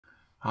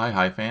Hi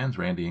Hive fans,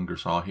 Randy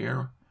Ingersoll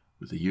here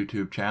with a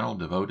YouTube channel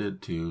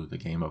devoted to the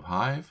game of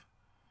Hive,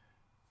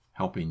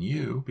 helping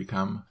you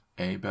become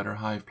a better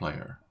Hive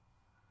player.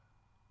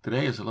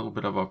 Today is a little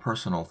bit of a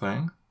personal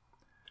thing.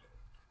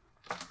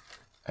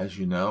 As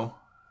you know,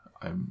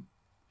 I'm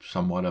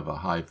somewhat of a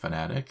Hive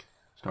fanatic.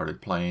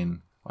 Started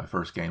playing my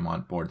first game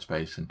on Board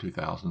Space in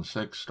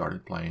 2006,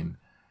 started playing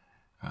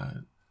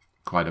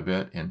quite a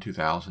bit in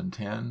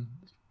 2010,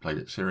 played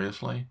it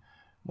seriously.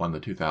 Won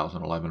the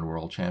 2011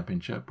 World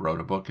Championship,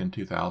 wrote a book in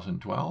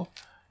 2012,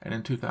 and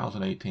in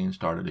 2018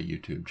 started a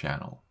YouTube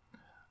channel.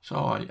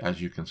 So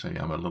as you can see,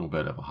 I'm a little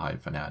bit of a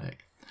Hive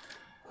fanatic.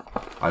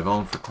 I've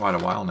owned for quite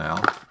a while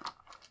now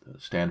the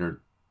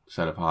standard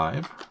set of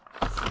Hive,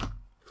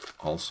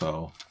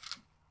 also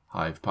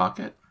Hive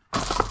Pocket,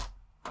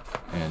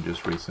 and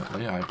just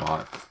recently I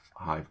bought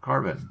Hive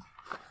Carbon.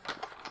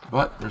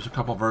 But there's a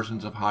couple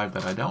versions of Hive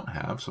that I don't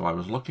have, so I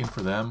was looking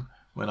for them,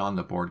 went on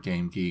the Board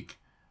Game Geek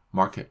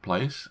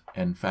marketplace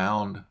and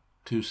found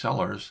two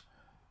sellers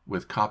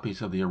with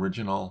copies of the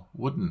original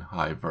wooden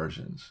Hive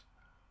versions,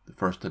 the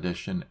first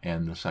edition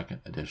and the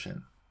second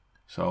edition.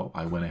 So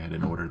I went ahead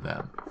and ordered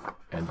them,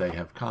 and they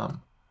have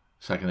come.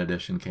 Second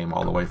edition came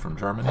all the way from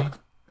Germany,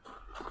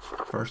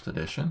 first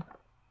edition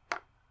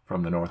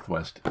from the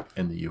Northwest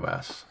in the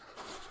US.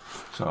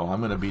 So I'm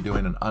going to be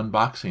doing an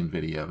unboxing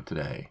video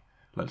today.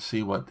 Let's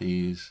see what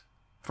these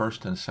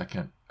first and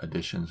second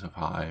editions of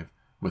Hive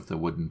with the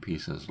wooden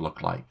pieces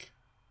look like.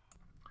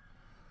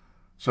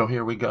 So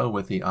here we go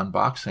with the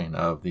unboxing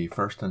of the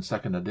first and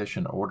second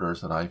edition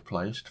orders that I've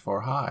placed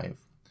for Hive.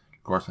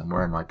 Of course, I'm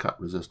wearing my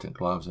cut-resistant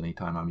gloves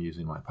anytime I'm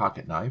using my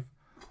pocket knife.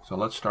 So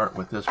let's start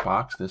with this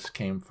box. This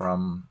came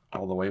from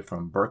all the way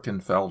from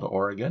Birkenfeld,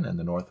 Oregon in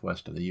the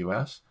northwest of the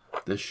US.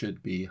 This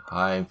should be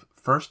Hive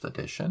first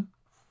edition.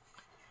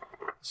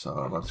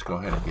 So let's go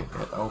ahead and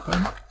get it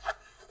open.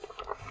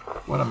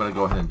 What I'm going to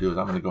go ahead and do is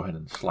I'm going to go ahead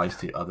and slice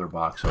the other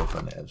box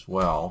open as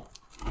well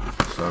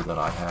so that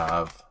I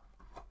have...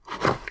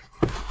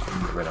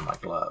 Get rid of my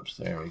gloves.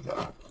 There we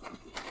go.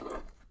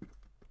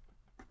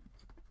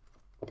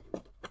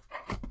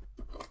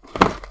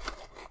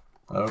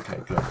 Okay,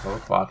 good.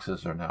 Both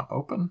boxes are now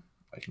open.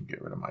 I can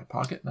get rid of my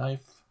pocket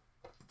knife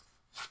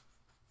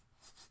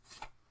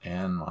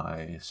and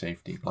my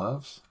safety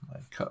gloves, my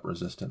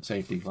cut-resistant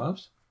safety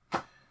gloves.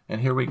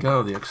 And here we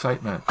go, the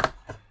excitement.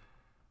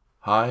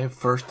 Hive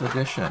first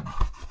edition.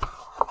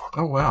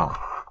 Oh,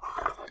 wow.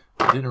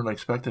 I didn't really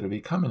expect it to be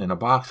coming in a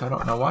box. I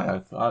don't know why. I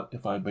thought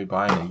if I'd be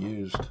buying a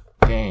used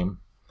game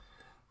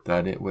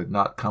that it would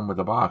not come with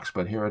a box,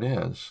 but here it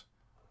is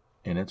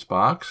in its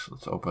box.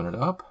 Let's open it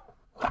up.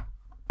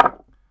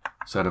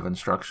 Set of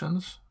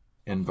instructions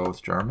in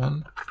both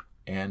German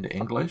and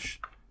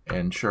English,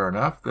 and sure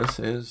enough, this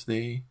is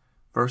the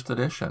first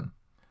edition.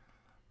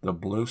 The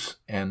blue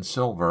and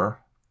silver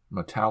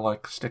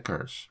metallic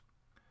stickers.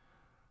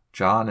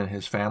 John and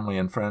his family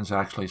and friends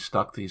actually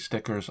stuck these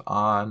stickers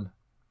on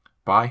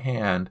by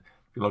hand.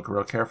 If you look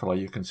real carefully,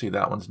 you can see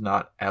that one's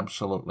not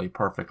absolutely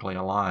perfectly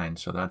aligned.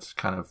 So that's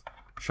kind of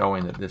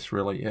showing that this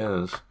really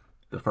is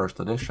the first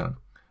edition.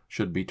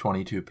 Should be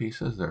 22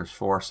 pieces. There's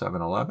 4,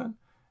 7, 11.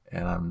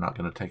 And I'm not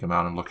going to take them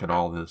out and look at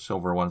all the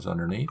silver ones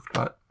underneath.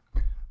 But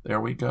there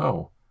we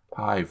go.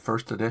 Hive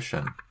first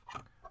edition.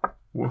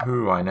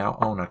 Woohoo, I now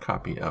own a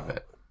copy of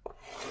it.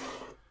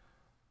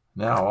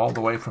 Now, all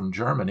the way from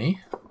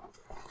Germany.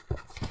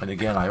 And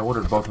again, I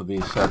ordered both of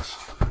these sets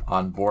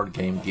on Board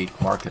Game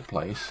Geek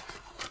Marketplace.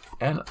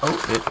 And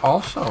oh, it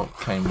also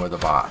came with a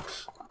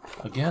box.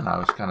 Again, I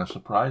was kind of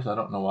surprised. I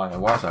don't know why I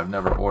was. I've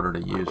never ordered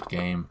a used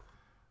game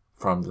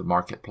from the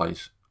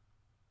marketplace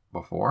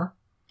before.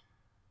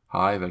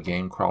 Hive, a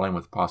game crawling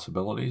with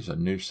possibilities, a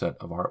new set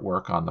of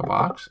artwork on the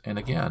box. And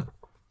again,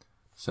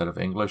 set of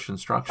English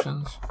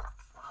instructions.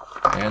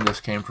 And this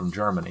came from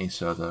Germany,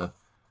 so the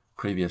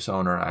previous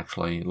owner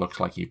actually looks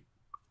like he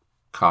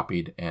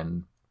copied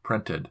and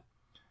printed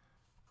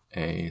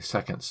a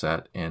second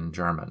set in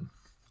German.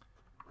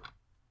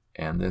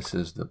 And this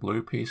is the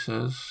blue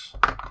pieces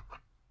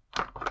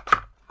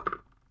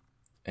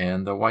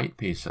and the white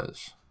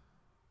pieces.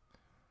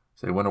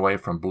 So they went away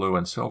from blue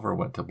and silver,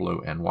 went to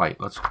blue and white.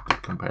 Let's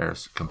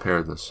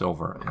compare the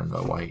silver and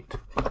the white.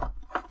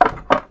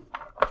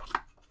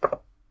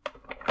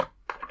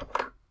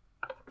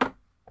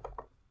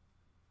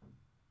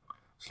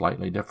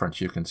 Slightly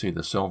different. You can see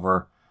the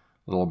silver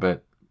a little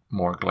bit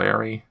more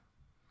glary.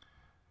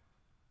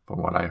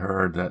 From what I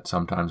heard, that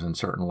sometimes in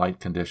certain light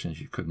conditions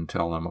you couldn't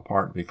tell them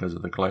apart because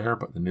of the glare,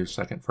 but the new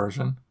second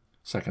version,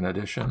 second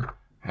edition,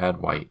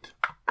 had white.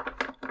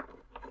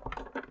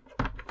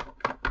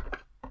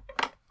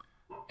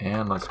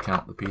 And let's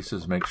count the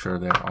pieces, make sure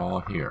they're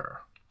all here.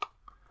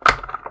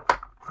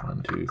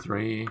 1, 2,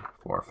 3,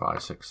 4,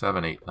 5, 6,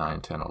 7, 8,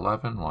 9, 10,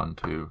 11. 1,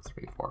 2,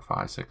 3, 4,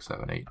 5, 6,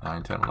 7, 8,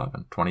 9, 10,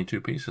 11.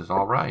 22 pieces,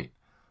 all right.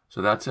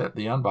 So that's it,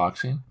 the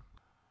unboxing.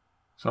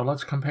 So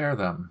let's compare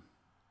them.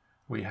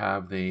 We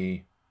have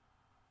the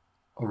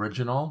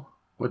original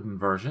wooden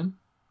version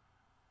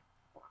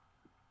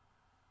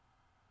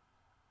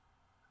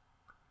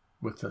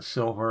with the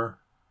silver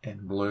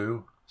and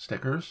blue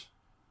stickers.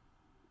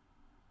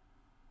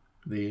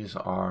 These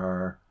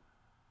are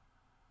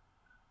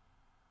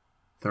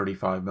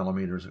 35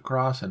 millimeters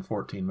across and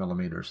 14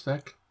 millimeters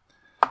thick.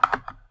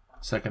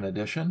 Second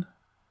edition,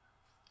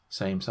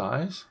 same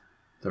size,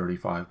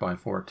 35 by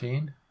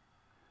 14.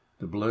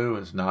 The blue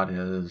is not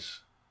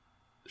as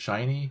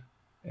shiny,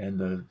 and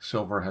the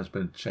silver has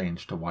been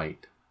changed to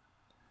white.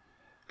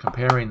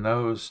 Comparing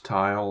those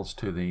tiles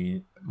to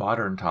the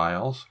modern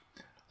tiles,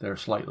 they're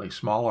slightly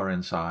smaller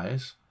in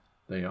size.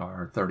 They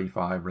are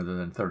 35 rather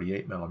than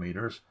 38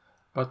 millimeters,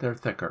 but they're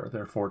thicker.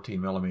 They're 14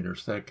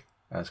 millimeters thick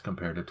as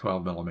compared to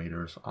 12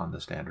 millimeters on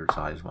the standard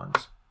size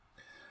ones.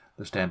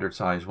 The standard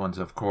size ones,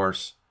 of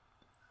course,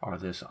 are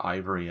this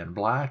ivory and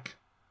black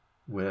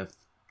with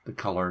the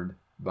colored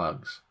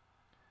bugs.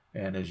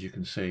 And as you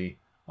can see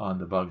on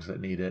the bugs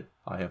that need it,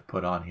 I have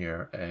put on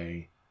here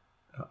a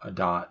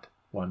dot,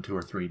 1, 2,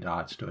 or 3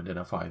 dots to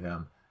identify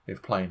them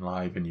if playing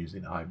live and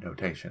using Hive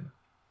notation.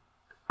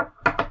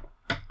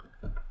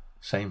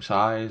 Same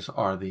size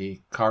are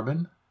the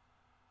carbon.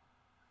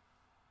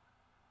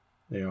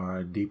 They are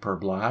a deeper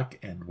black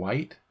and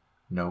white,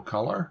 no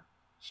color,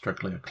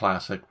 strictly a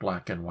classic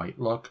black and white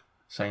look.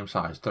 Same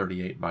size,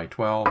 38 by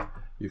 12.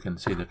 You can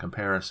see the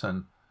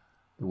comparison.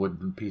 The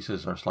wooden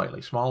pieces are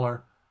slightly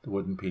smaller. The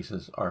wooden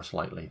pieces are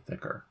slightly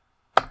thicker.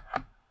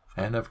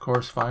 And of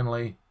course,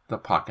 finally, the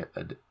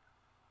pocket,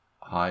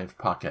 Hive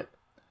Pocket.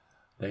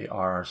 They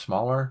are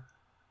smaller.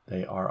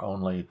 They are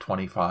only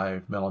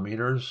 25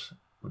 millimeters,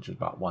 which is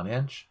about 1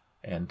 inch,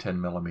 and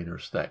 10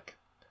 millimeters thick.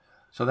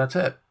 So that's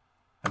it.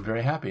 I'm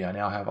very happy. I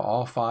now have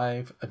all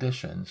 5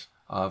 editions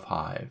of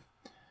Hive.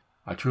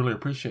 I truly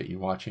appreciate you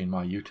watching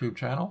my YouTube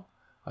channel.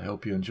 I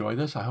hope you enjoy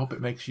this. I hope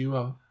it makes you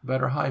a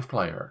better Hive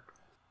player.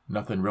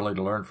 Nothing really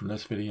to learn from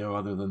this video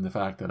other than the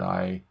fact that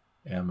I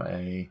am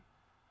a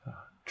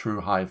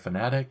true Hive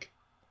fanatic.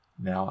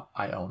 Now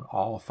I own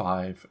all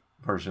 5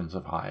 versions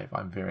of Hive.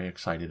 I'm very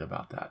excited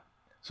about that.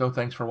 So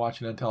thanks for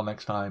watching. Until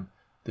next time,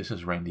 this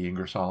is Randy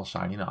Ingersoll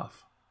signing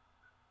off.